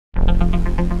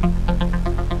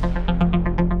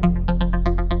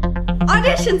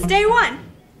Auditions, day 1.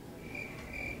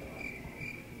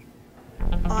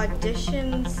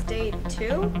 Auditions, day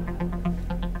 2.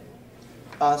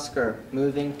 Oscar,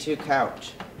 moving to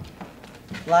couch.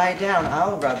 Lie down,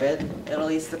 I'll rub it. It'll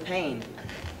ease the pain.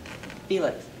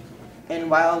 Felix, in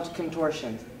wild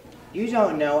contortions. You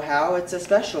don't know how, it's a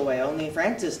special way. Only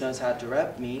Francis knows how to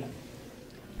rub me.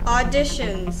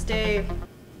 Auditions, day...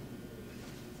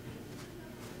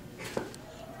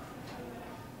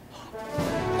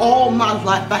 All my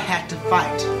life I had to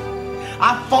fight.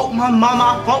 I fought my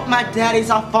mama, I fought my daddies,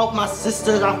 I fought my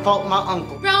sisters, I fought my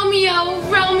uncle. Romeo,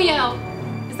 Romeo.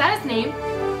 Is that his name?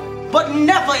 But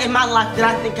never in my life did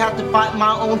I think I had to fight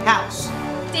my own house.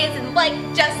 Dancing like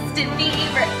Justin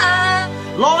Bieber.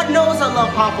 Lord knows I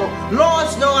love Papa. Lord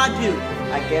knows I do.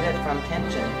 I get it from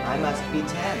tension. I must be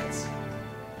tense.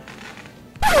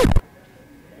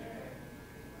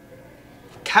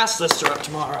 Cast lists are up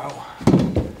tomorrow.